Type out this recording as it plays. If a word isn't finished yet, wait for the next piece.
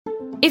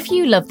If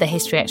you love the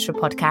History Extra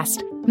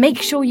podcast,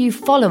 make sure you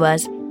follow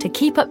us to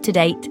keep up to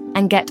date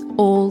and get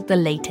all the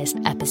latest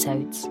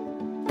episodes.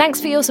 Thanks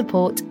for your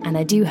support, and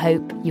I do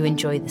hope you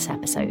enjoy this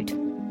episode.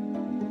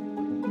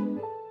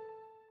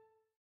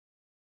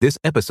 This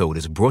episode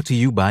is brought to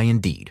you by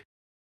Indeed.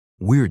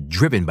 We're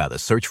driven by the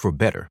search for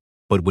better,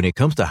 but when it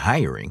comes to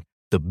hiring,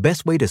 the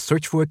best way to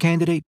search for a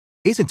candidate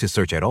isn't to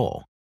search at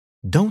all.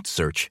 Don't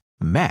search,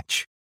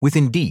 match with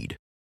Indeed.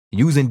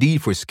 Use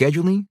Indeed for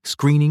scheduling,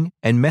 screening,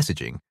 and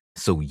messaging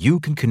so you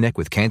can connect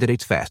with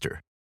candidates faster.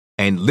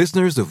 And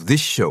listeners of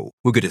this show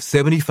will get a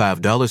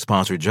 $75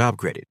 sponsored job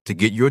credit to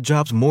get your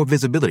jobs more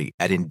visibility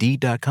at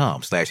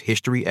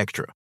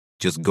Indeed.com/historyextra.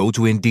 Just go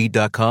to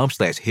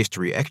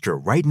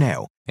Indeed.com/historyextra right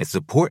now and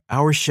support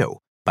our show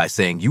by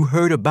saying you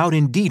heard about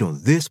Indeed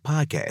on this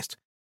podcast.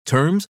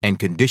 Terms and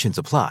conditions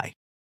apply.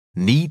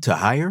 Need to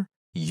hire?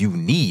 You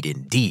need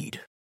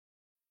Indeed.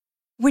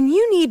 When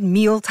you need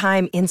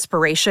mealtime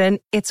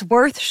inspiration, it's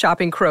worth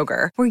shopping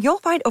Kroger, where you'll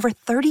find over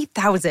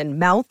 30,000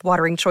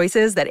 mouth-watering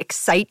choices that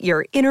excite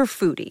your inner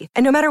foodie.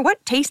 And no matter what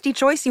tasty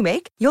choice you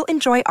make, you'll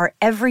enjoy our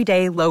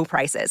everyday low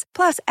prices,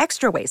 plus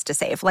extra ways to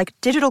save, like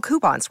digital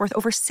coupons worth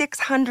over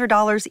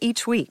 $600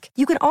 each week.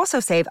 You can also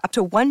save up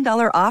to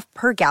 $1 off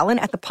per gallon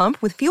at the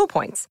pump with fuel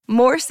points.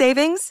 More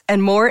savings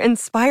and more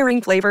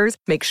inspiring flavors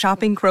make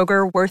shopping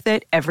Kroger worth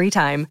it every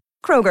time.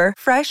 Kroger,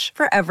 fresh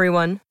for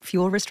everyone.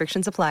 Fuel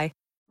restrictions apply.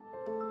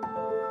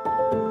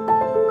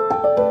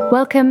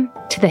 Welcome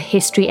to the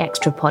History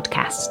Extra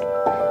podcast.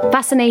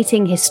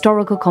 Fascinating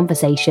historical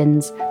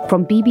conversations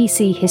from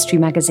BBC History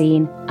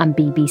Magazine and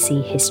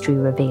BBC History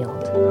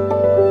Revealed.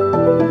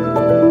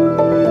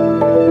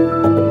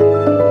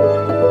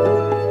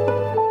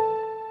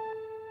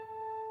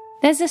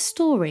 There's a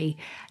story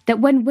that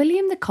when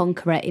William the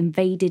Conqueror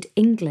invaded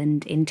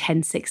England in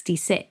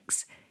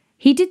 1066,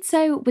 he did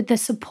so with the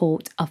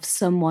support of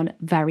someone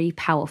very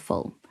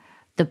powerful,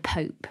 the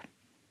Pope.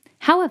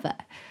 However,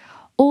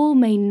 all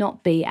may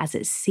not be as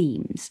it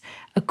seems,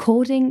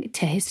 according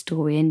to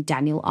historian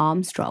Daniel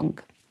Armstrong.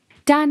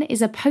 Dan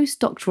is a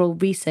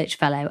postdoctoral research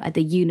fellow at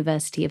the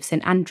University of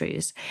St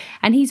Andrews,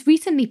 and he's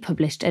recently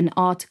published an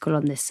article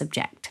on this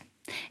subject.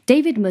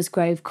 David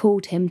Musgrove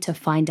called him to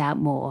find out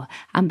more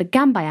and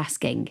began by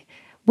asking,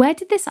 where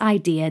did this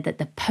idea that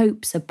the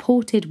Pope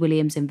supported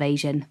William's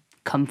invasion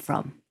come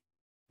from?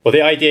 Well,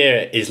 the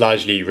idea is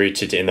largely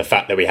rooted in the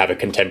fact that we have a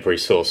contemporary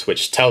source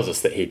which tells us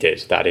that he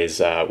did. That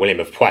is William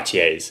of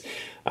Poitiers,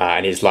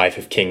 and his Life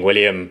of King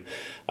William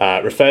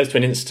refers to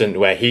an incident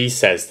where he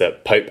says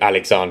that Pope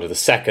Alexander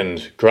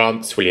II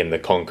grants William the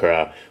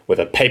Conqueror with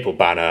a papal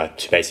banner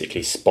to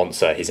basically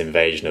sponsor his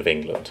invasion of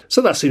England.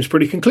 So that seems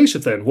pretty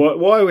conclusive then.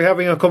 Why are we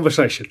having a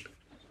conversation?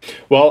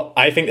 Well,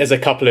 I think there's a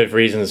couple of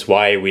reasons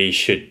why we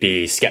should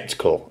be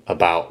sceptical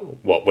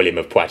about what William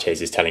of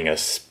Poitiers is telling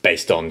us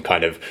based on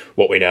kind of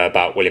what we know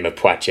about William of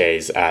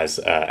Poitiers as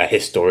a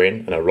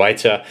historian and a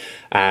writer,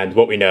 and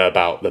what we know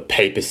about the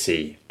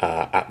papacy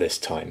at this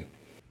time.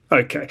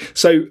 Okay,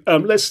 so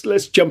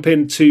let's jump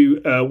into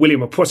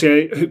William of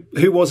Poitiers.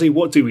 Who was he?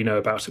 What do we know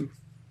about him?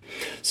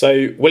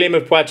 So William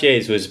of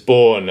Poitiers was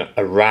born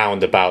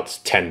around about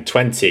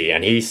 1020,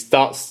 and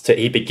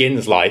he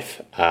begins life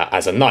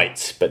as a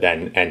knight, but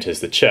then enters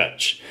the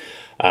church,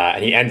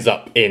 and he ends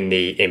up in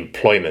the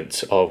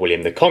employment of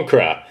William the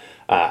Conqueror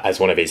as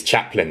one of his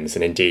chaplains,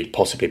 and indeed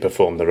possibly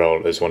performed the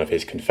role as one of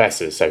his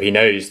confessors. So he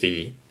knows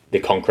the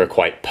Conqueror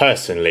quite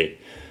personally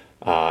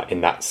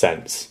in that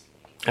sense.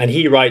 And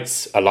he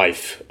writes a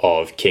life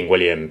of King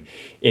William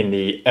in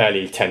the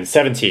early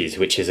 1070s,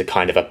 which is a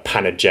kind of a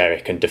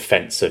panegyric and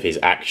defence of his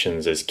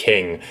actions as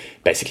king,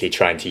 basically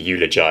trying to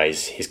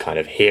eulogise his kind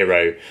of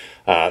hero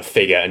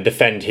figure and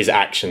defend his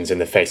actions in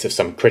the face of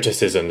some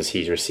criticisms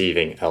he's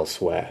receiving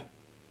elsewhere.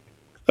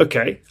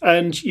 Okay,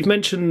 and you've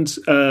mentioned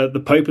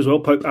the Pope as well,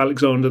 Pope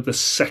Alexander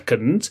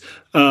II.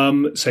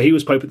 So he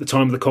was Pope at the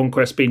time of the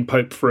conquest, being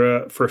Pope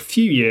for a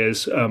few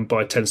years by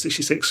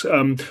 1066.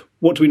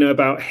 What do we know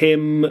about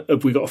him?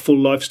 Have we got a full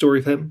life story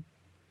of him?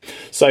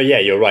 So yeah,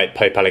 you're right.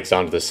 Pope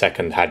Alexander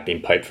II had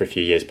been Pope for a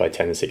few years by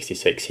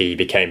 1066. He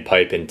became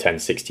Pope in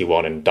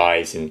 1061 and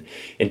dies in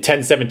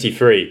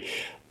 1073.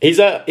 He's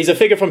a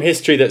figure from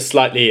history that's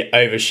slightly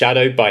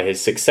overshadowed by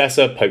his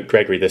successor, Pope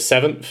Gregory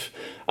VII.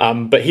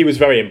 But he was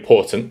very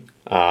important.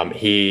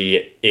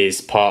 He is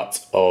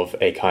part of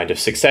a kind of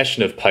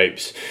succession of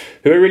popes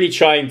who are really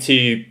trying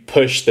to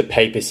push the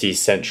papacy's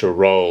central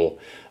role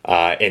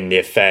in the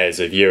affairs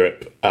of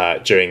Europe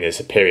during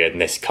this period.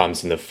 And this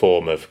comes in the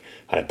form of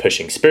kind of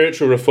pushing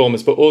spiritual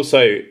reforms, but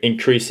also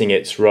increasing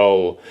its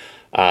role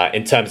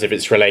in terms of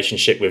its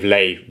relationship with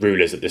lay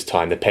rulers at this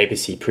time. The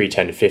papacy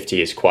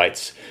pre-1050 is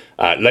quite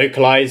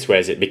localized,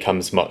 whereas it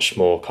becomes much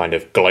more kind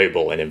of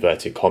global, in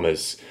inverted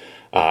commas,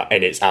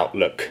 in its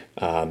outlook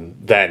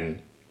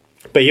then.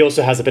 But he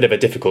also has a bit of a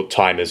difficult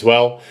time as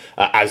well,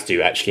 as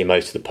do actually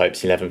most of the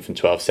popes in the 11th and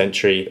 12th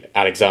century.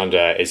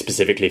 Alexander is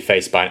specifically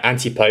faced by an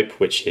anti-pope,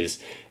 which is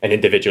an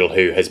individual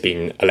who has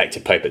been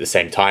elected pope at the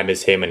same time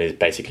as him and is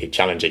basically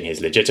challenging his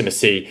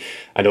legitimacy,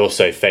 and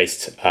also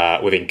faced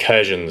with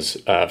incursions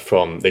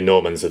from the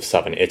Normans of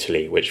southern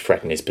Italy, which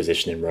threaten his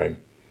position in Rome.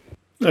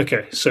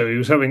 Okay, so he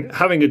was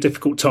having a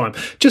difficult time.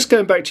 Just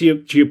going back to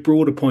your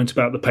broader point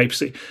about the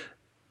papacy,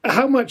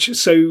 how much,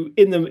 so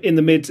in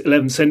the mid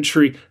 11th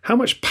century, how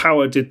much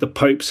power did the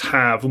popes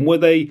have, and were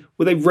they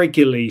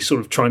regularly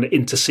sort of trying to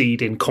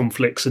intercede in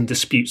conflicts and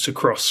disputes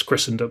across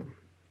Christendom?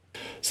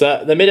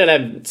 So the mid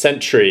 11th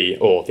century,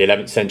 or the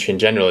 11th century in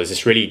general, is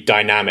this really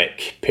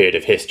dynamic period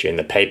of history, and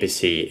the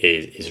papacy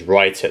is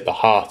right at the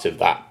heart of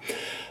that.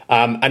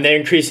 And they're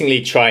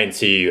increasingly trying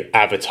to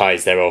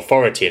advertise their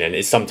authority, and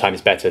it's sometimes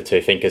better to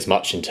think as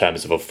much in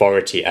terms of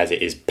authority as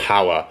it is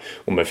power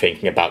when we're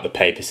thinking about the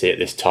papacy at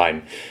this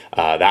time.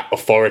 That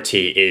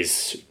authority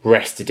is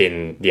rested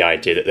in the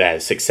idea that they're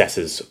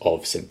successors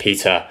of St.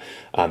 Peter,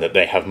 and that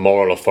they have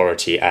moral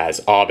authority as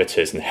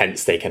arbiters, and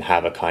hence they can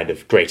have a kind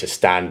of greater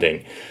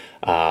standing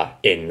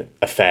in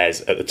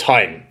affairs at the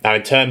time. Now,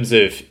 in terms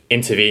of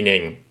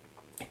intervening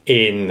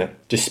in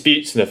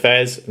disputes and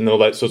affairs and all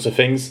those sorts of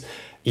things,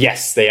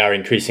 yes, they are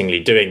increasingly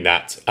doing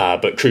that,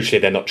 but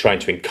crucially, they're not trying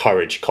to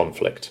encourage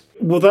conflict.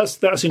 Well,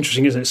 that's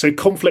interesting, isn't it? So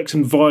conflict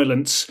and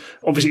violence,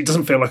 obviously, it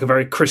doesn't feel like a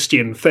very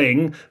Christian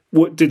thing.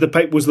 What did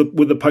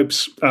were the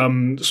popes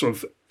sort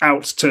of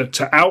out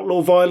to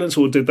outlaw violence,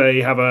 or did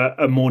they have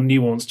a more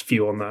nuanced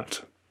view on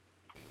that?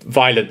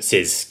 Violence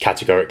is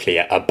categorically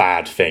a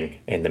bad thing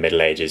in the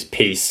Middle Ages.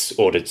 Peace,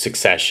 ordered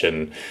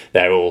succession,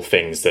 they're all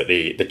things that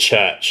the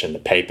church and the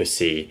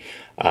papacy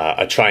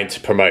are trying to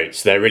promote.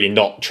 So they're really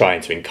not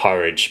trying to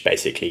encourage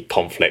basically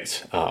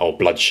conflict or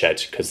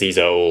bloodshed, because these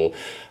are all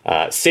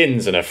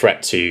sins and a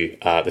threat to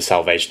the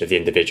salvation of the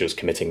individuals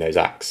committing those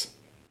acts.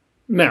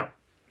 Now,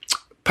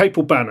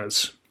 papal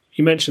banners.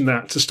 You mentioned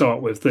that to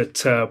start with,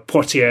 that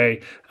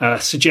Poitiers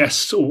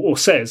suggests or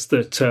says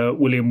that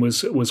William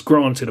was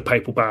granted a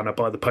papal banner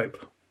by the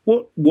Pope.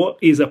 What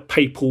is a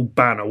papal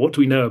banner? What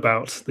do we know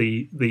about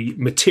the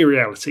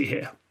materiality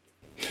here?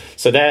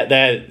 So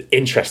they're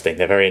interesting.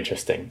 They're very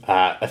interesting.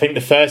 I think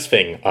the first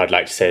thing I'd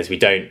like to say is we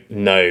don't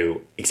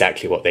know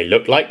exactly what they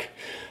look like,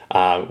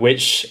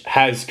 which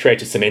has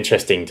created some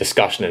interesting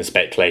discussion and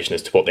speculation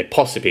as to what they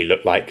possibly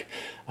look like.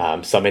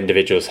 Some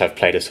individuals have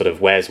played a sort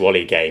of Where's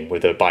Wally game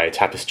with a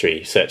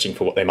biotapestry, searching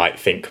for what they might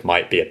think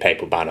might be a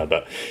papal banner,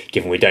 but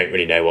given we don't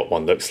really know what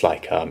one looks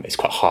like, it's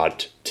quite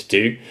hard to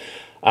do.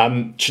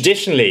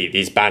 Traditionally,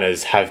 these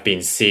banners have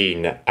been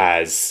seen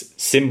as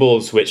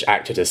symbols which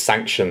acted as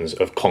sanctions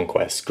of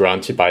conquest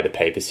granted by the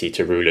papacy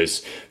to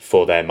rulers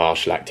for their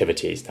martial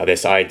activities. Now,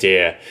 this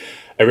idea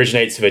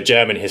originates with a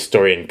German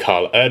historian,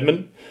 Karl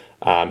Erdmann,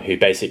 who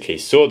basically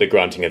saw the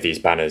granting of these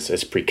banners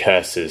as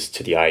precursors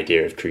to the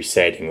idea of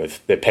crusading,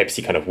 with the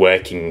papacy kind of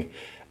working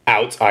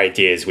out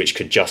ideas which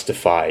could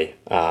justify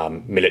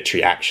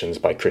military actions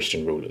by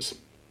Christian rulers.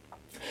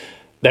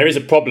 There is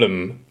a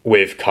problem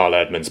with Karl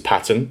Erdmann's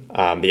pattern.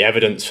 The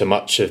evidence for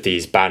much of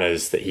these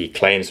banners that he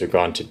claims were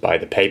granted by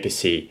the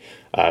papacy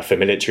for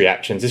military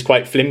actions is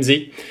quite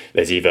flimsy.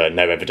 There's either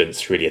no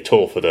evidence really at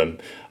all for them,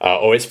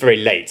 or it's very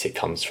late. It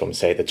comes from,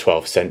 say, the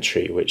 12th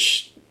century,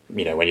 which,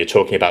 you know, when you're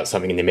talking about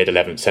something in the mid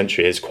 11th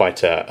century, is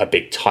quite a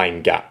big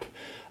time gap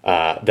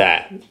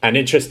there. And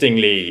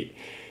interestingly,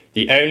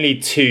 the only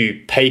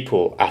two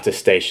papal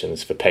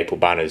attestations for papal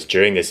banners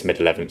during this mid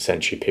 11th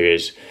century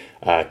period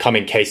come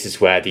in cases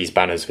where these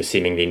banners were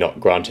seemingly not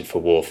granted for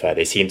warfare.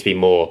 They seem to be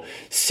more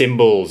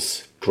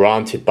symbols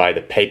granted by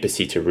the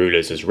papacy to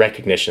rulers as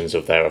recognitions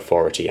of their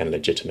authority and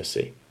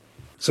legitimacy.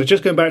 So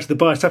just going back to the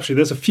biotapestry,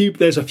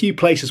 there's a few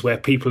places where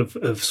people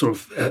have sort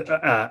of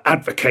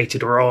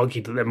advocated or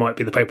argued that there might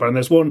be the papal, and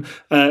there's one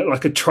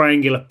like a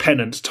triangular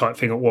pennant type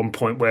thing at one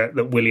point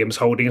that William's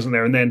holding, isn't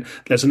there? And then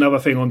there's another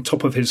thing on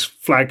top of his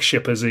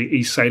flagship as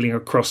he's sailing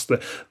across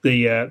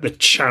the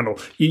channel.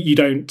 You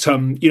don't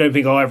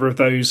think either of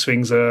those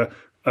things are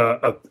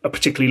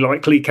particularly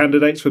likely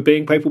candidates for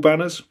being papal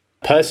banners?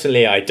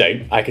 Personally, I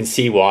don't. I can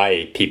see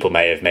why people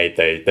may have made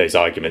those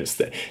arguments.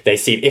 That they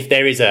seem, if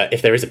there is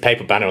a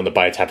papal banner on the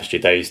biotapestry,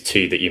 those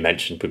two that you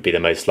mentioned would be the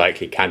most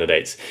likely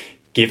candidates.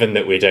 Given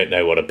that we don't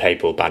know what a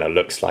papal banner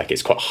looks like,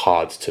 it's quite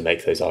hard to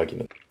make those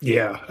arguments.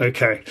 Yeah,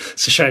 okay,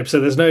 it's a shame. So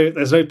there's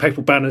no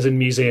papal banners in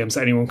museums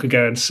that anyone can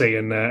go and see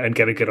and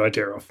get a good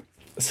idea of.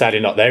 Sadly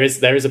not. There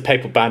is a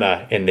papal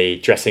banner in the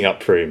dressing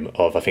up room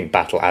of, I think,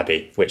 Battle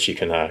Abbey, which you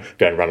can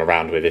go and run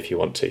around with if you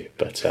want to.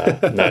 But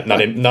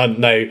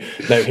no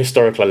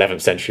historical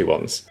 11th century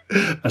ones.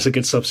 That's a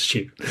good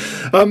substitute.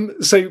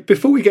 So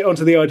before we get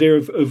onto the idea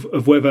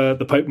of whether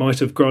the Pope might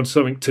have granted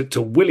something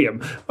to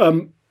William,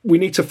 we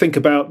need to think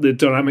about the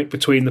dynamic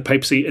between the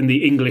papacy and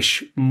the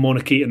English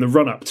monarchy in the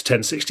run-up to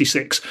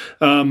 1066.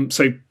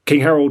 So King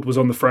Harold was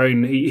on the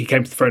throne. He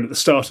came to the throne at the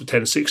start of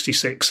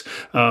 1066,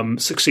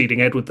 succeeding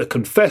Edward the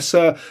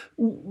Confessor.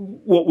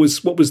 What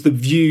was the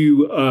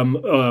view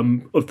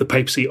of the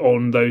papacy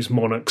on those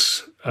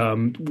monarchs?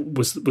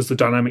 Was the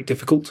dynamic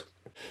difficult?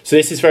 So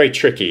this is very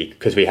tricky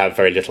because we have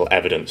very little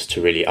evidence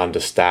to really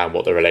understand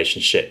what the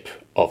relationship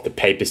of the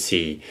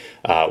papacy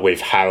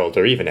with Harold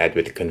or even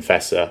Edward the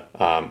Confessor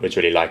was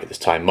really like at this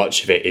time.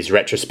 Much of it is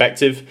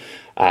retrospective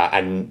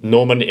and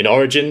Norman in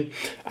origin,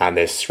 and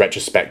this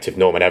retrospective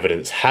Norman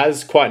evidence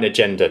has quite an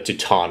agenda to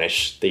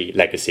tarnish the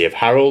legacy of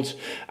Harold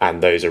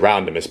and those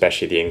around him,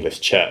 especially the English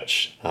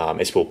church.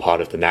 It's all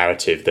part of the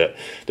narrative that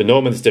the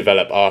Normans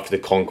develop after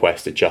the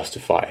conquest to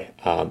justify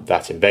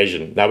that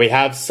invasion. Now, we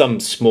have some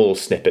small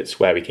snippets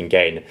where we can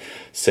gain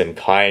some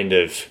kind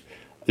of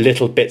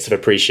little bits of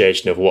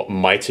appreciation of what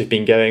might have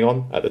been going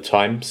on at the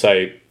time.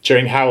 So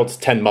during Harold's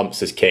 10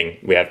 months as king,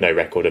 we have no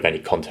record of any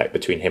contact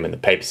between him and the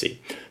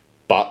papacy.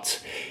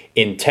 But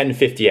in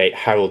 1058,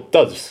 Harold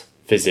does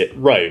visit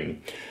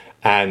Rome,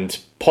 and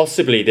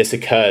possibly this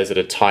occurs at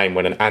a time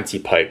when an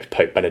anti-pope,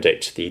 Pope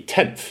Benedict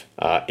X,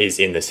 is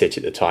in the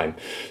city at the time.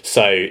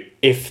 So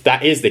if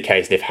that is the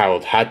case, and if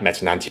Harold had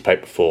met an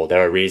anti-pope before, there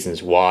are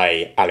reasons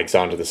why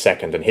Alexander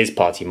II and his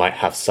party might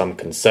have some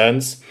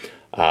concerns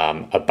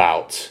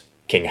about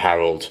King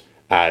Harold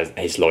as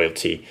his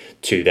loyalty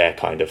to their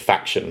kind of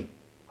faction.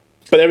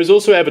 But there is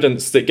also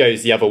evidence that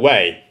goes the other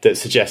way that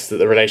suggests that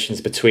the relations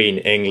between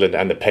England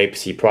and the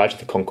papacy prior to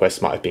the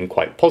conquest might have been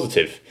quite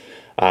positive.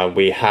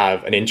 We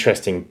have an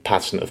interesting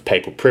pattern of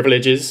papal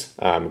privileges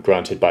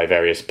granted by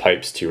various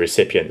popes to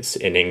recipients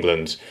in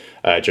England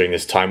during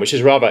this time, which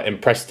is rather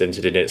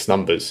unprecedented in its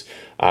numbers,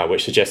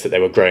 which suggests that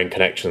there were growing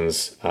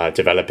connections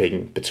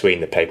developing between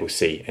the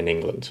papacy and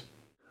England.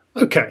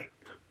 Okay,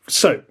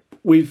 so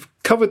we've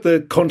covered the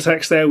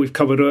context there. We've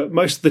covered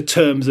most of the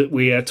terms that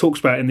we talked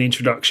about in the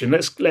introduction.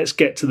 Let's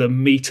get to the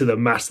meat of the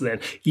matter then.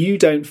 You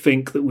don't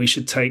think that we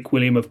should take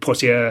William of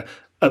Poitiers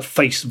at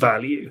face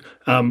value.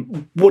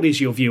 What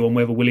is your view on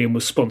whether William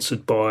was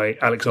sponsored by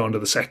Alexander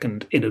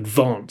II in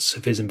advance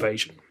of his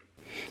invasion?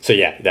 So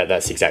yeah,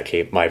 that's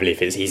exactly my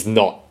belief. Is he's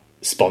not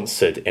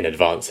sponsored in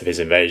advance of his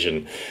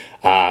invasion.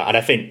 And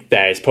I think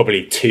there's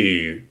probably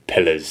two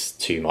pillars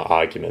to my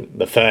argument.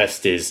 The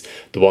first is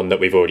the one that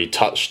we've already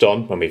touched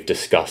on when we've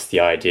discussed the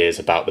ideas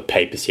about the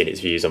papacy and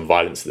its views on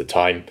violence at the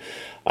time,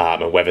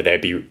 and whether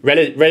they'd be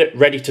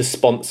ready to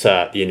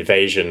sponsor the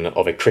invasion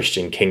of a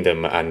Christian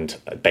kingdom and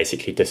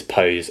basically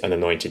depose an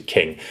anointed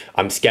king.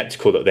 I'm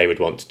sceptical that they would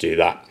want to do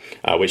that,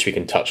 which we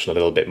can touch on a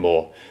little bit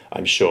more,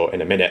 I'm sure,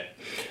 in a minute.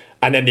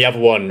 And then the other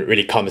one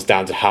really comes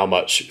down to how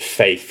much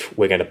faith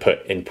we're going to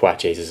put in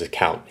Poitiers'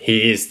 account.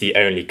 He is the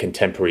only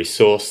contemporary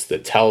source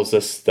that tells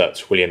us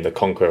that William the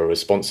Conqueror was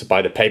sponsored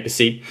by the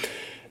papacy.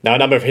 Now, a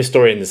number of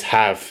historians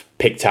have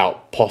picked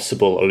out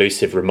possible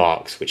elusive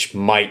remarks which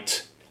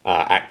might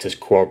act as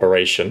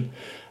corroboration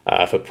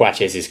for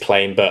Poitiers'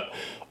 claim, but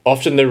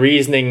often the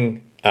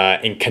reasoning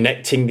in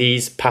connecting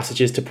these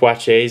passages to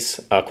Poitiers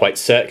are quite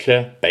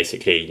circular.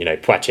 Basically,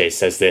 Poitiers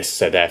says this,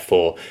 so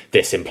therefore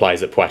this implies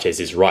that Poitiers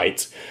is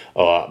right.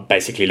 Or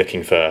basically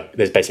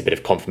there's basically a bit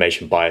of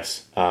confirmation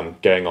bias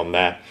going on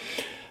there.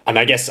 And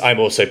I guess I'm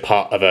also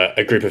part of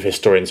a group of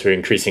historians who are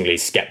increasingly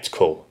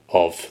sceptical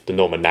of the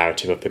Norman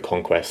narrative of the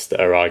conquest,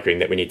 that are arguing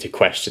that we need to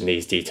question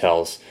these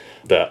details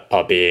that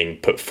are being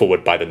put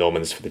forward by the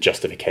Normans for the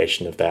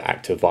justification of their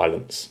act of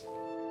violence.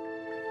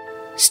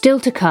 Still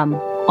to come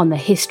on the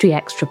History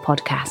Extra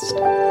podcast.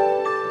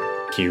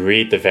 If you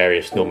read the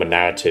various Norman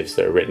narratives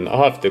that are written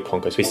after the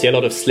conquest, we see a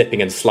lot of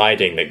slipping and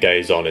sliding that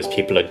goes on as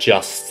people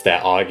adjust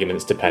their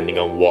arguments depending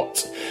on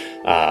what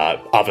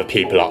other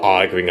people are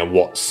arguing and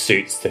what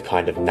suits the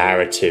kind of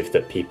narrative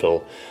that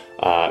people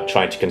are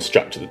trying to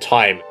construct at the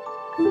time.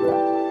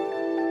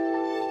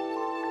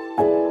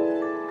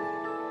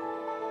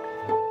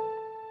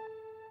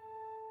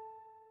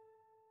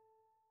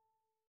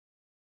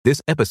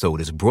 This episode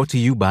is brought to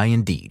you by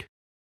Indeed.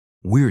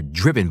 We're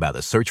driven by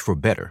the search for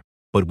better,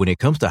 but when it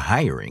comes to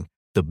hiring,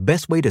 the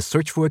best way to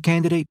search for a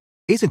candidate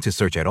isn't to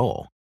search at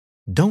all.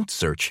 Don't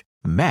search,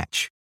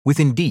 match with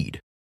Indeed.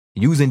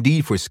 Use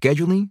Indeed for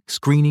scheduling,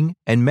 screening,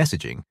 and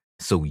messaging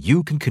so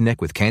you can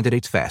connect with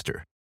candidates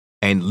faster.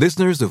 And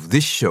listeners of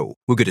this show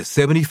will get a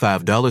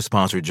 $75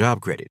 sponsored job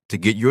credit to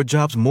get your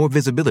jobs more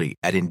visibility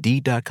at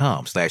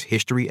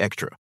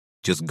Indeed.com/historyextra.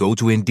 Just go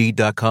to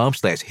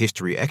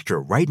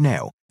Indeed.com/historyextra right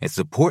now and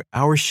support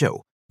our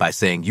show by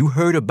saying you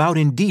heard about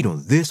Indeed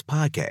on this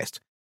podcast.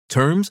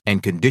 Terms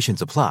and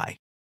conditions apply.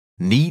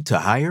 Need to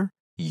hire?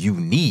 You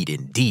need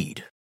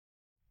Indeed.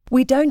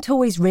 We don't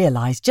always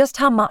realize just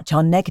how much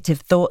our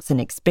negative thoughts and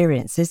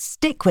experiences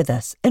stick with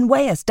us and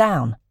weigh us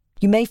down.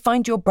 You may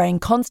find your brain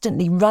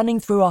constantly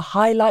running through a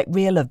highlight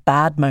reel of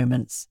bad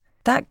moments.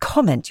 That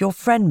comment your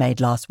friend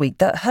made last week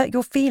that hurt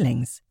your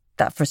feelings.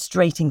 That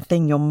frustrating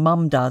thing your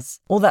mum does.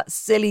 Or that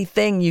silly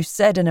thing you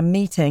said in a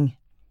meeting.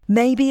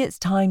 Maybe it's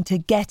time to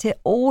get it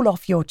all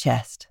off your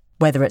chest.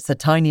 Whether it's a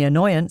tiny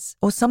annoyance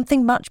or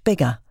something much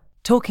bigger,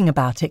 talking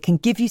about it can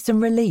give you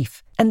some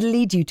relief and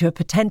lead you to a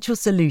potential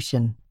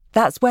solution.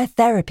 That's where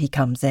therapy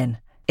comes in.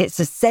 It's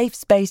a safe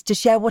space to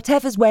share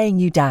whatever's weighing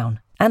you down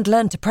and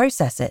learn to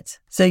process it,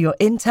 so your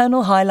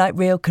internal highlight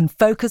reel can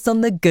focus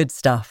on the good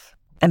stuff.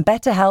 And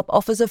BetterHelp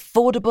offers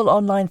affordable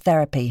online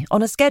therapy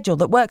on a schedule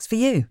that works for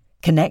you.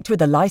 Connect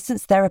with a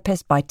licensed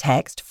therapist by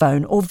text,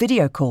 phone, or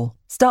video call.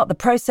 Start the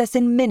process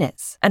in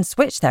minutes and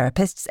switch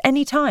therapists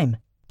anytime.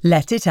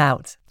 Let it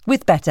out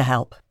with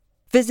BetterHelp.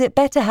 Visit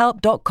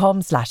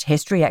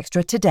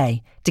betterhelp.com/historyextra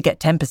today to get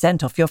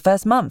 10% off your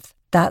first month.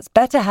 That's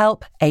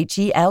BetterHelp,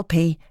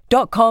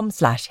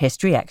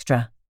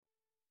 HELP.com/historyextra.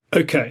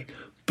 Okay,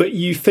 but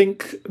you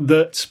think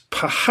that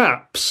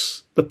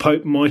perhaps the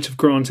Pope might have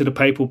granted a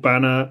papal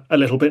banner a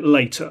little bit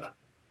later.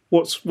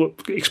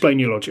 Explain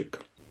your logic.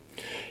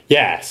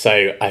 Yeah,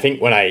 so I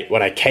think when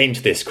I came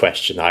to this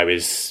question, I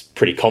was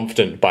pretty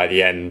confident by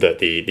the end that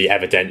the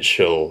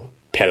evidential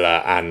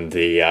pillar and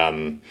the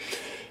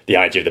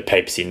idea of the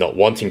papacy not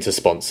wanting to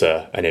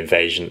sponsor an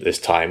invasion at this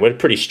time were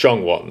pretty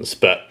strong ones.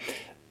 But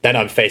then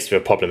I'm faced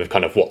with a problem of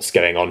kind of what's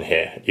going on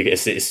here.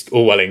 It's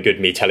all well and good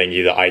me telling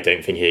you that I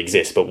don't think he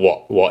exists, but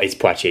what is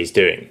Poitiers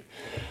doing?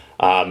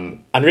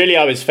 And really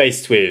I was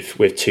faced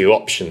with two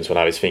options when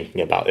I was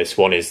thinking about this.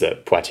 One is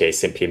that Poitiers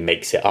simply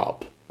makes it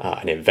up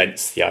and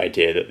invents the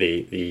idea that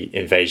the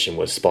invasion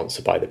was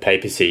sponsored by the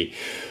papacy.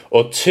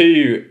 Or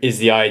two is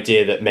the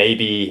idea that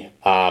maybe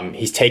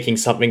he's taking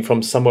something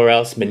from somewhere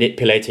else,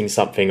 manipulating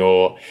something,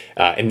 or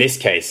in this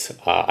case,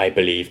 I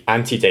believe,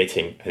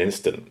 antedating an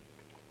incident.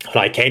 And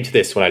I came to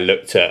this when I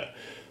looked at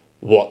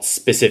what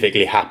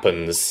specifically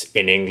happens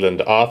in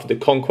England after the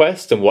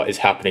conquest and what is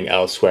happening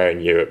elsewhere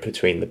in Europe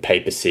between the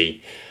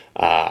papacy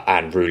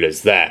and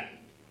rulers there.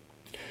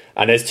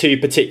 And there's two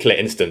particular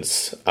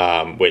instances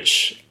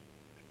which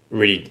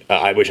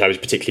I was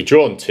particularly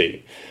drawn to.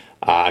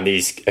 And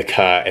these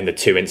occur in the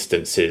two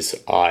instances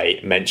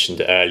I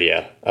mentioned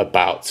earlier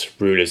about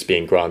rulers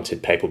being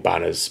granted papal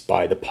banners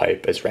by the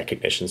Pope as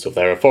recognitions of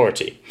their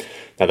authority.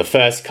 Now, the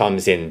first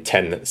comes in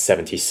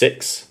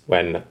 1076,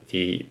 when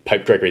the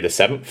Pope Gregory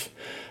VII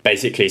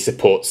basically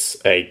supports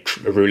a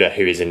ruler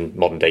who is in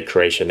modern-day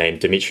Croatia named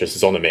Demetrius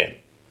Zonomir.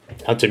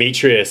 Now,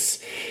 Demetrius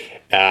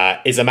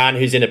is a man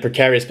who's in a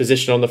precarious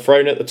position on the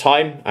throne at the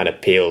time and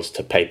appeals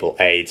to papal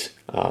aid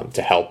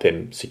to help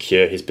him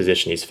secure his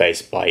position. He's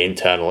faced by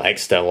internal,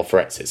 external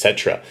threats,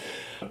 etc.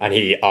 And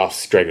he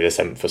asks Gregory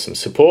VII for some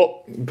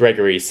support.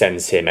 Gregory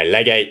sends him a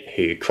legate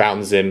who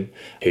crowns him,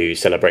 who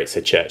celebrates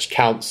a church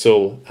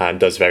council and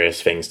does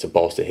various things to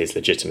bolster his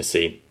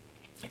legitimacy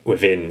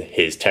within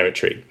his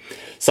territory.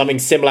 Something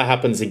similar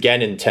happens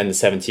again in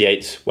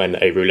 1078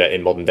 when a ruler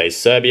in modern-day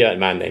Serbia, a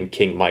man named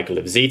King Michael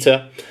of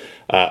Zeta,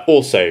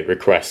 also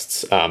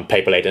requests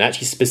papal aid and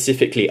actually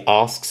specifically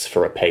asks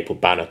for a papal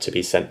banner to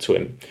be sent to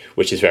him,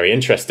 which is very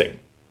interesting.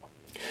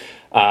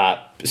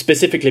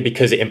 Specifically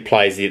because it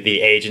implies that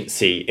the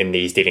agency in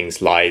these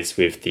dealings lies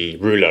with the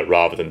ruler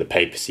rather than the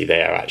papacy.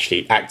 They are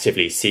actually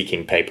actively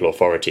seeking papal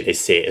authority. They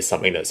see it as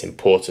something that's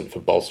important for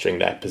bolstering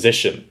their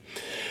position.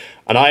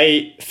 And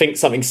I think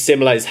something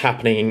similar is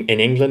happening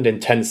in England in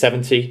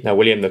 1070. Now,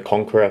 William the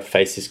Conqueror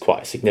faces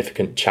quite a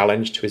significant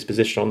challenge to his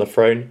position on the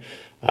throne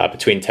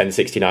between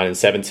 1069 and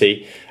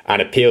 70,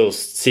 and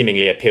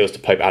seemingly appeals to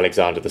Pope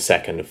Alexander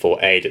II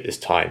for aid at this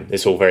time.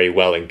 It's all very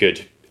well and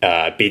good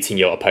beating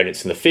your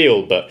opponents in the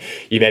field, but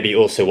you maybe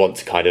also want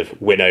to kind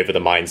of win over the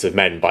minds of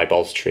men by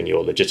bolstering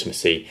your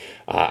legitimacy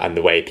and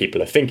the way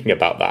people are thinking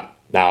about that.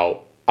 Now,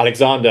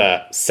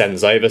 Alexander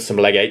sends over some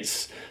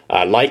legates.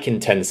 Like in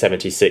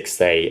 1076,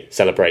 they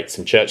celebrate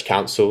some church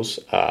councils.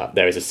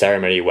 There is a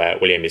ceremony where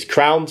William is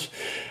crowned.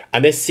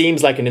 And this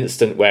seems like an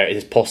instant where it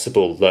is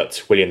possible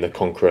that William the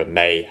Conqueror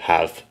may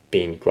have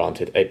been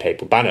granted a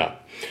papal banner.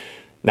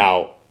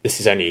 Now,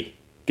 this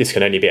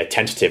can only be a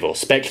tentative or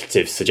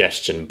speculative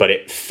suggestion, but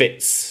it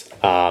fits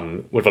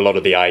with a lot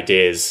of the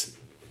ideas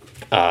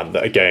that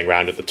are going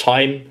around at the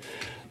time.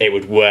 It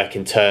would work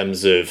in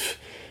terms of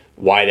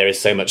why there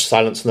is so much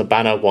silence on the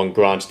banner. One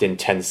granted in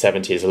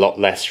 1070 is a lot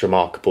less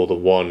remarkable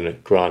than one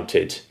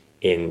granted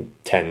in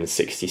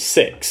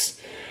 1066.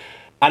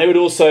 And it would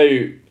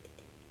also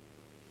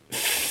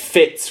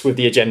fit with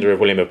the agenda of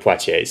William of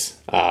Poitiers.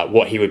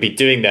 What he would be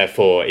doing,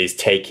 therefore, is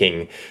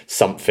taking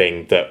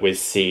something that was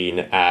seen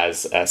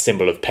as a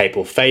symbol of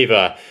papal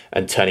favour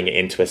and turning it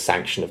into a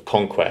sanction of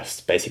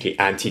conquest, basically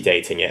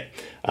antedating it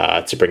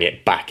to bring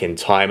it back in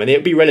time. And it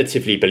would be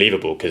relatively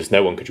believable because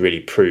no one could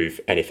really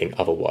prove anything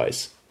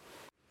otherwise.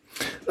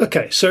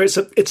 Okay, so it's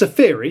a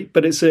theory,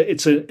 but it's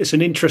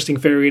an interesting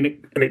theory,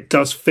 and it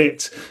does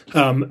fit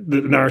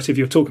the narrative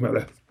you're talking about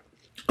there.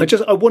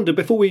 I wonder,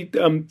 before we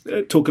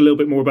talk a little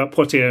bit more about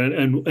Poitiers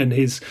and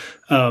his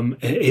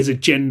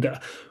agenda,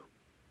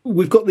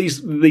 we've got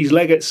these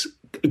legates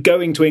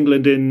going to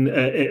England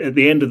at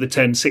the end of the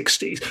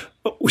 1060s.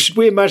 Should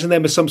we imagine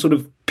them as some sort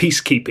of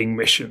peacekeeping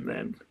mission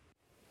then?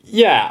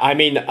 Yeah, I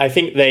mean, I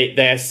think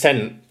they are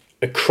sent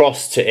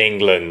across to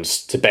England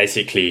to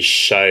basically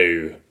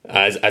show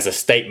as a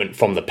statement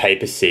from the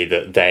papacy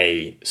that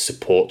they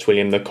support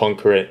William the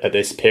Conqueror at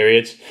this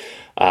period.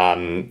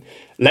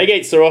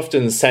 Legates are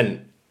often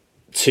sent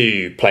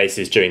to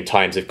places during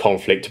times of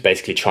conflict to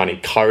basically try and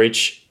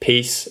encourage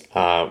peace.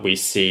 We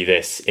see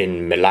this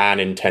in Milan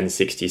in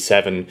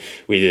 1067.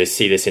 We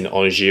see this in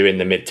Anjou in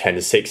the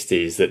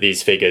mid-1060s, that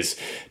these figures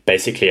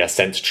basically are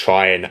sent to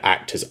try and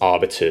act as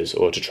arbiters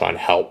or to try and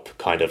help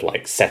kind of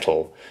like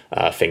settle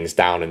things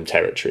down in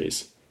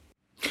territories.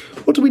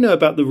 What do we know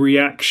about the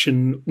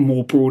reaction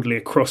more broadly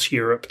across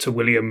Europe to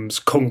William's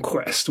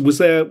conquest? Was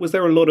there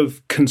a lot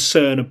of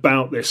concern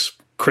about this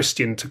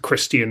Christian to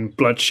Christian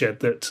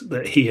bloodshed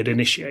that he had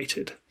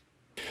initiated?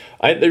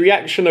 The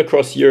reaction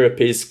across Europe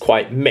is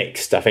quite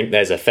mixed. I think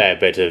there's a fair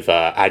bit of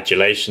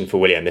adulation for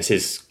William. This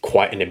is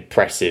quite an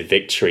impressive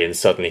victory, and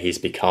suddenly he's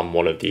become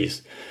one of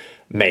these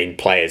main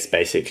players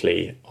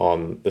basically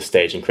on the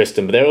stage in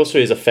Christendom. But there also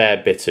is a fair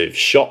bit of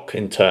shock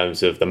in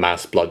terms of the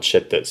mass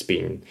bloodshed that's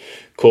been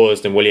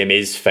caused, and William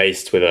is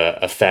faced with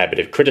a fair bit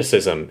of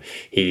criticism.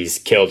 He's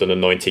killed an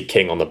anointed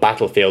king on the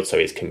battlefield, so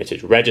he's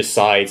committed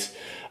regicide.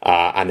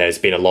 And there's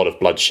been a lot of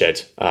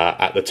bloodshed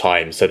at the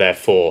time. So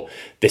therefore,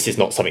 this is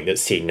not something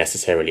that's seen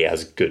necessarily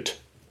as good.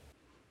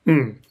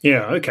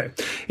 Yeah, okay.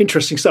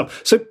 Interesting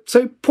stuff.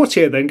 So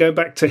Poitiers, then, going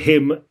back to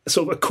him,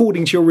 sort of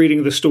according to your reading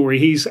of the story,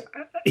 he's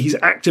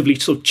actively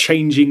sort of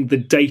changing the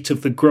date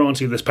of the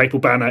granting of this papal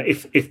banner,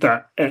 if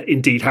that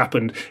indeed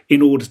happened,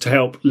 in order to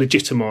help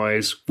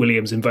legitimise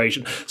William's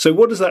invasion. So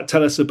what does that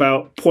tell us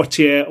about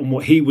Poitiers and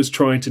what he was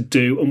trying to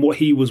do and what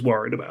he was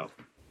worried about?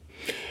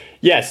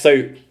 Yeah,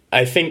 so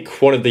I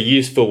think one of the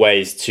useful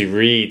ways to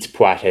read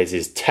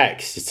Poitiers'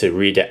 text is to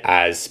read it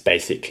as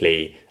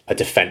basically a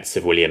defence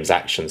of William's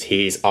actions.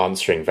 He's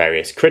answering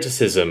various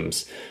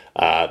criticisms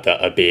that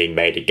are being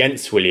made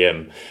against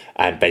William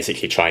and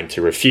basically trying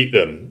to refute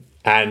them.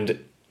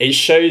 And it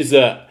shows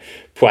that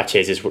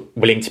Poitiers is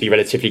willing to be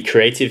relatively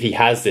creative. He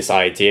has this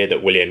idea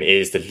that William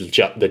is the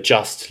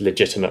just,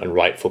 legitimate and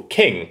rightful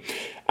king.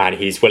 And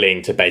he's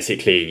willing to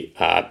basically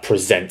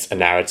present a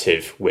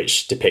narrative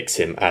which depicts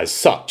him as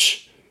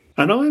such.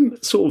 And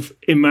I'm sort of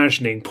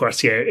imagining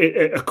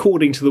Poitiers,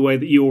 according to the way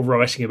that you're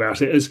writing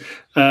about it, as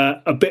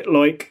a bit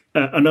like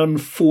an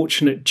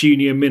unfortunate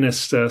junior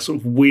minister sort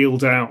of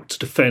wheeled out to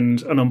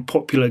defend an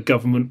unpopular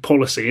government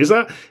policy. Is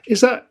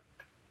that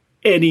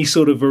any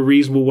sort of a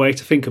reasonable way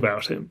to think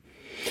about him?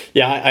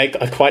 Yeah,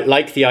 I quite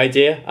like the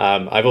idea.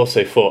 I've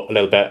also thought a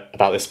little bit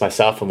about this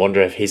myself and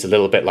wonder if he's a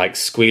little bit like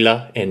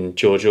Squealer in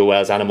George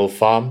Orwell's Animal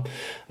Farm,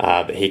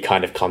 that he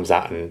kind of comes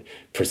out and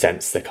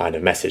presents the kind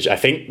of message. I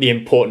think the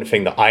important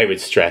thing that I would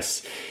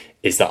stress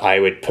is that I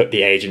would put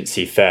the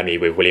agency firmly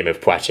with William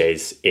of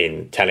Poitiers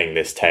in telling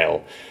this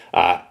tale.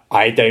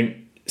 I don't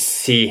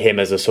see him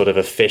as a sort of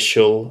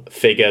official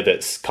figure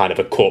that's kind of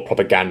a court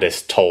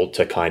propagandist told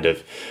to kind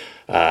of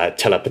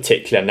tell a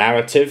particular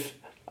narrative.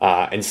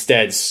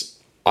 Instead,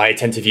 I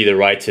tend to view the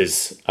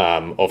writers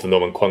of the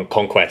Norman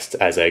Conquest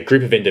as a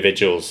group of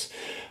individuals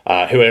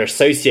who are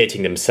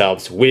associating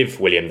themselves with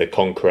William the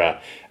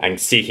Conqueror and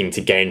seeking to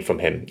gain from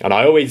him. And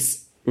I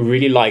always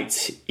really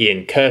liked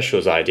Ian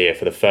Kershaw's idea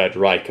for the Third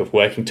Reich of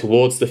working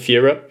towards the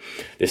Führer,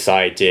 this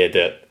idea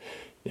that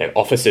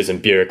officers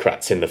and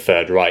bureaucrats in the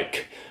Third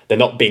Reich, they're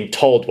not being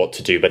told what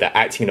to do, but they're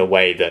acting in a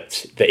way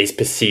that is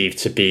perceived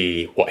to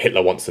be what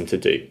Hitler wants them to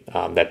do.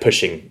 They're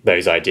pushing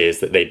those ideas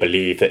that they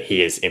believe that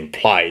he is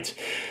implied.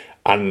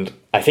 And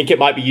I think it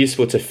might be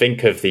useful to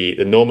think of the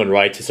Norman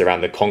writers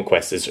around the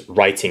conquest as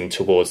writing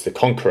towards the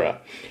conqueror.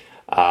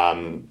 What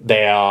I'm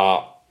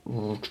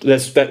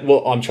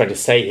trying to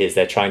say here is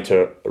they're trying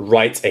to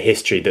write a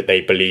history that they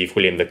believe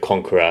William the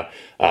Conqueror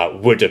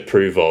would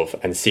approve of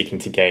and seeking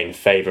to gain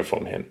favour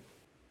from him.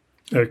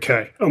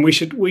 Okay, and we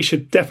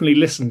should definitely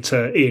listen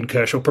to Ian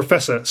Kershaw,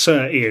 Professor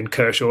Sir Ian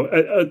Kershaw.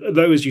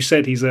 Though, as you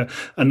said, he's a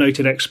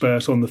noted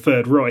expert on the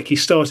Third Reich. He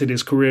started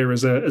his career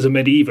as a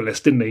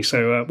medievalist, didn't he?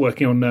 So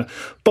working on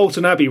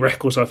Bolton Abbey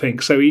records, I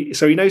think. So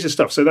he knows his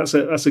stuff. So that's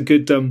a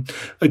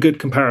good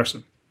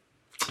comparison.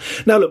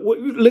 Now,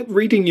 look,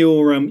 reading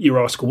your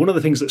article, one of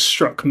the things that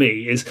struck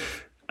me is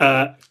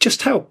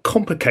just how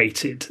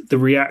complicated the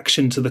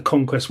reaction to the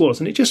conquest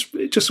was, and it just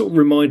sort of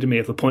reminded me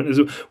of the point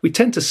that we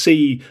tend to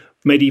see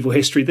medieval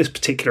history, this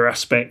particular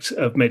aspect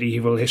of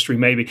medieval history,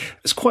 maybe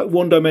it's quite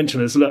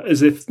one-dimensional,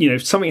 as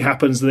if something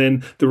happens,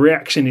 then the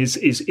reaction is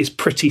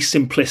pretty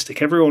simplistic.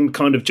 Everyone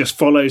kind of just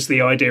follows the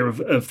idea of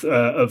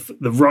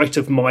the right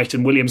of might,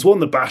 and William's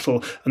won the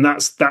battle, and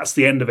that's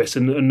the end of it,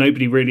 and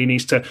nobody really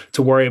needs to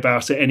worry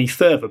about it any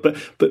further. But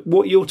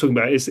what you're talking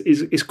about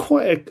is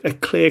quite a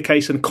clear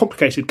case and a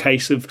complicated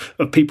case of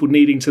people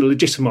needing to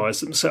legitimise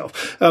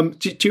themselves.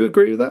 Do you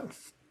agree with that?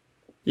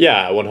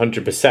 Yeah,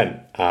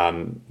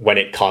 100%. When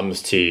it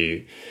comes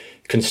to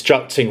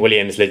constructing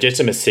William's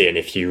legitimacy, and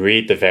if you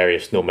read the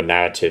various Norman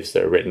narratives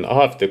that are written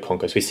after the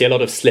conquest, we see a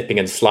lot of slipping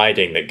and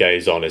sliding that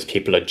goes on as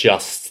people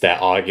adjust their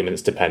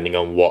arguments depending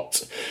on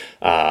what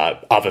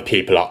other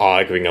people are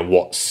arguing and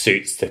what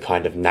suits the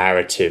kind of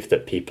narrative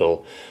that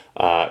people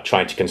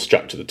trying to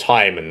construct at the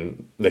time,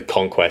 and the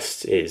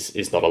conquest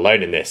is not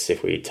alone in this.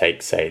 If we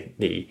take, say,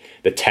 the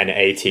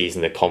 1080s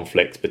and the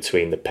conflict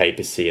between the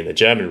papacy and the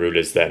German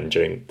rulers then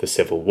during the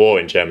Civil War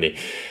in Germany,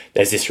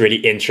 there's this really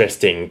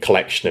interesting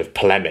collection of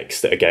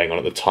polemics that are going on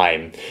at the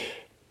time,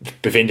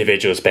 with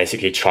individuals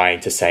basically trying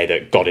to say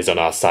that God is on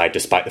our side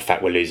despite the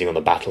fact we're losing on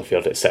the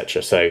battlefield,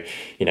 etc. So,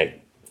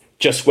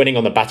 just winning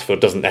on the battlefield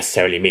doesn't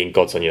necessarily mean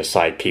God's on your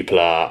side. People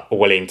are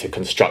willing to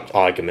construct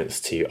arguments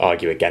to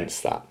argue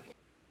against that.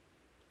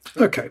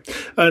 Okay,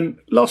 and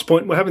last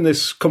point, we're having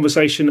this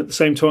conversation at the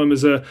same time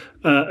as a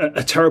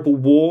terrible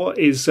war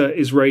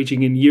is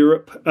raging in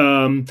Europe,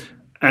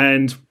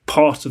 and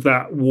part of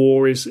that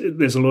war is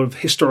there's a lot of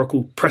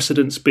historical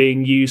precedents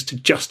being used to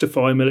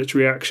justify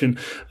military action,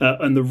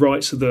 and the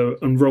rights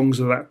and wrongs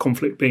of that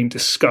conflict being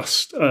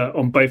discussed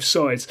on both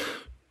sides.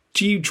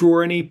 Do you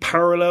draw any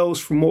parallels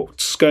from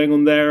what's going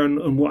on there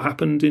and what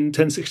happened in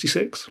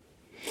 1066?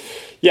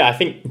 Yeah, I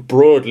think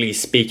broadly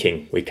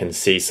speaking, we can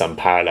see some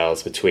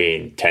parallels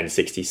between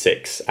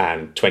 1066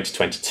 and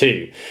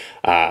 2022.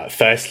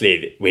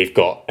 Firstly, we've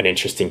got an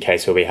interesting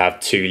case where we have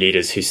two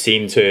leaders who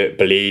seem to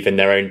believe in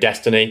their own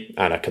destiny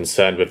and are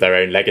concerned with their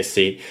own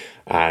legacy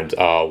and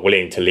are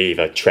willing to leave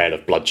a trail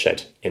of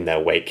bloodshed in their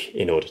wake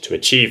in order to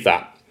achieve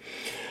that.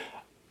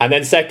 And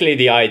then secondly,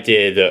 the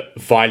idea that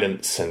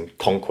violence and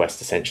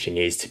conquest essentially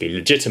needs to be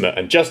legitimate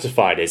and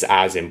justified is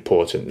as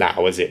important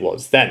now as it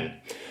was then.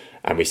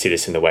 And we see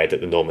this in the way that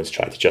the Normans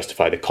tried to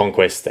justify the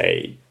conquest.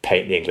 They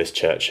paint the English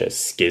church as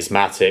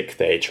schismatic.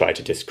 They try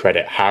to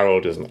discredit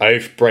Harold as an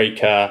oath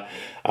breaker.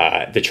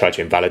 They try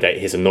to invalidate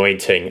his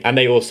anointing. And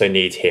they also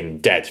need him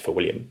dead for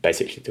William,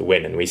 basically, to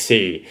win. And we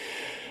see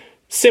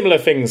similar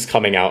things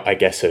coming out, I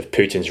guess, of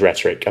Putin's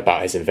rhetoric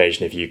about his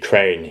invasion of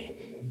Ukraine.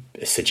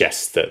 It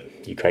suggests that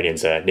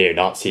Ukrainians are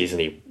neo-Nazis, and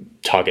he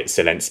targets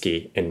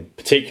Zelensky in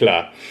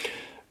particular.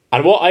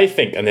 And what I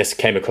think, and this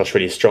came across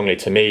really strongly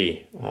to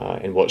me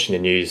in watching the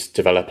news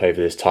develop over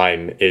this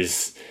time,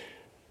 is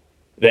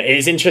that it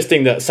is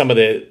interesting that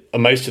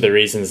most of the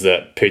reasons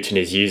that Putin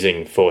is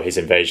using for his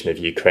invasion of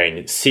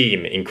Ukraine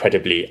seem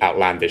incredibly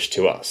outlandish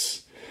to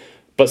us.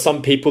 But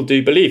some people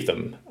do believe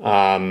them.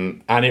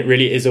 And it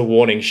really is a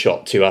warning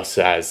shot to us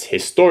as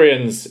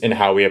historians in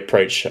how we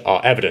approach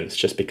our evidence.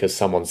 Just because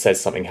someone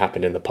says something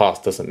happened in the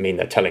past doesn't mean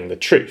they're telling the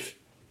truth.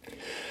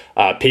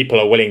 People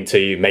are willing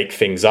to make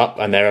things up,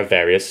 and there are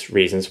various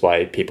reasons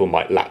why people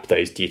might lap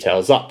those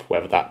details up,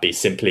 whether that be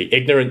simply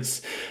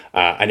ignorance,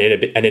 an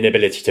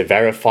inability to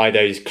verify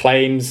those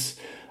claims,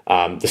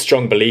 the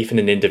strong belief in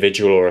an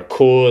individual or a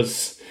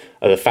cause,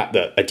 the fact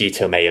that a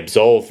detail may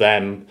absolve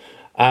them,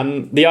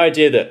 the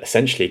idea that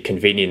essentially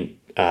convenient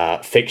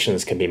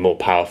fictions can be more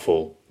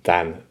powerful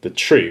than the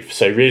truth.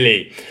 So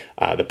really,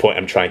 the point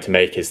I'm trying to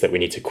make is that we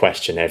need to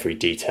question every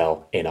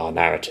detail in our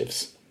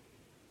narratives.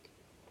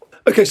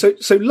 Okay,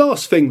 so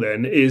last thing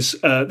then is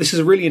this is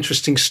a really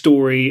interesting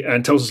story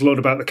and tells us a lot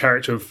about the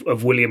character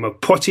of William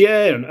of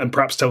Poitiers and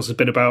perhaps tells us a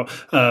bit about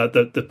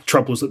the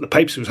troubles that the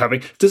papacy was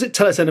having. Does it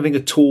tell us anything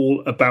at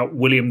all about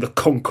William the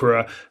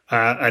Conqueror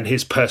and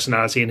his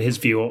personality and his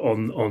view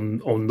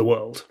on the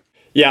world?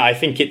 Yeah, I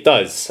think it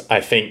does. I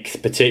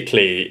think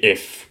particularly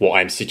if what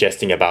I'm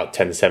suggesting about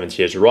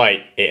 1070 is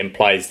right, it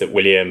implies that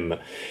William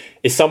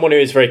is someone who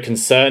is very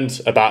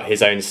concerned about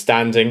his own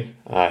standing,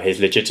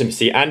 his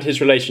legitimacy, and his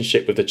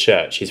relationship with the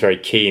church. He's very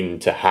keen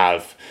to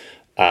have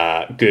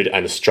a good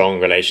and strong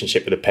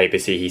relationship with the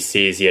papacy. He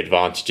sees the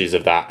advantages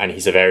of that, and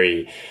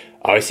I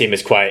always see him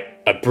as quite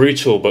a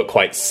brutal but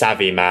quite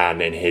savvy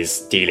man in his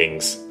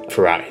dealings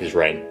throughout his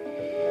reign.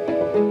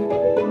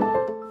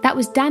 That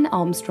was Dan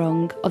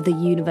Armstrong of the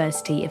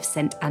University of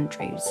St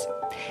Andrews.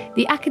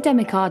 The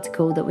academic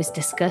article that was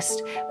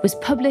discussed was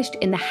published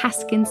in the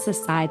Haskins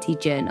Society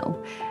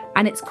Journal,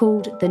 and it's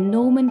called The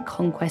Norman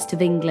Conquest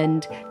of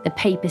England, the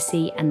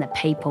Papacy and the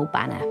Papal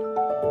Banner.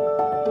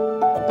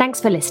 Thanks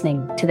for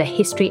listening to the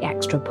History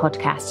Extra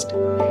podcast.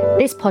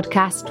 This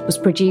podcast was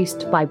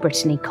produced by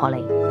Brittany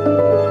Colley.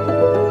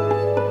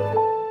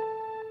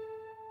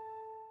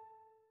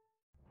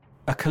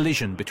 A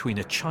collision between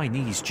a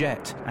Chinese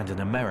jet and an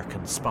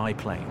American spy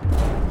plane.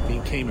 He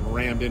came and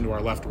rammed into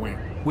our left wing.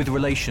 With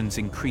relations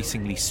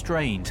increasingly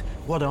strained,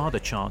 what are the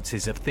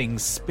chances of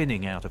things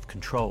spinning out of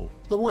control?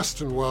 The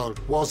Western world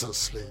was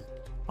asleep.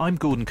 I'm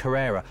Gordon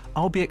Carrera.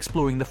 I'll be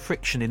exploring the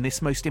friction in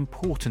this most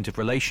important of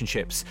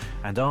relationships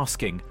and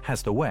asking,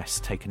 has the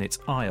West taken its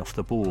eye off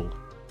the ball?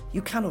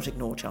 You cannot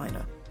ignore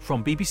China.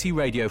 From BBC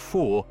Radio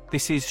 4,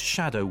 this is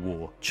Shadow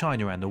War,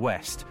 China and the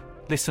West.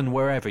 Listen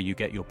wherever you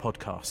get your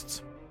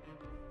podcasts.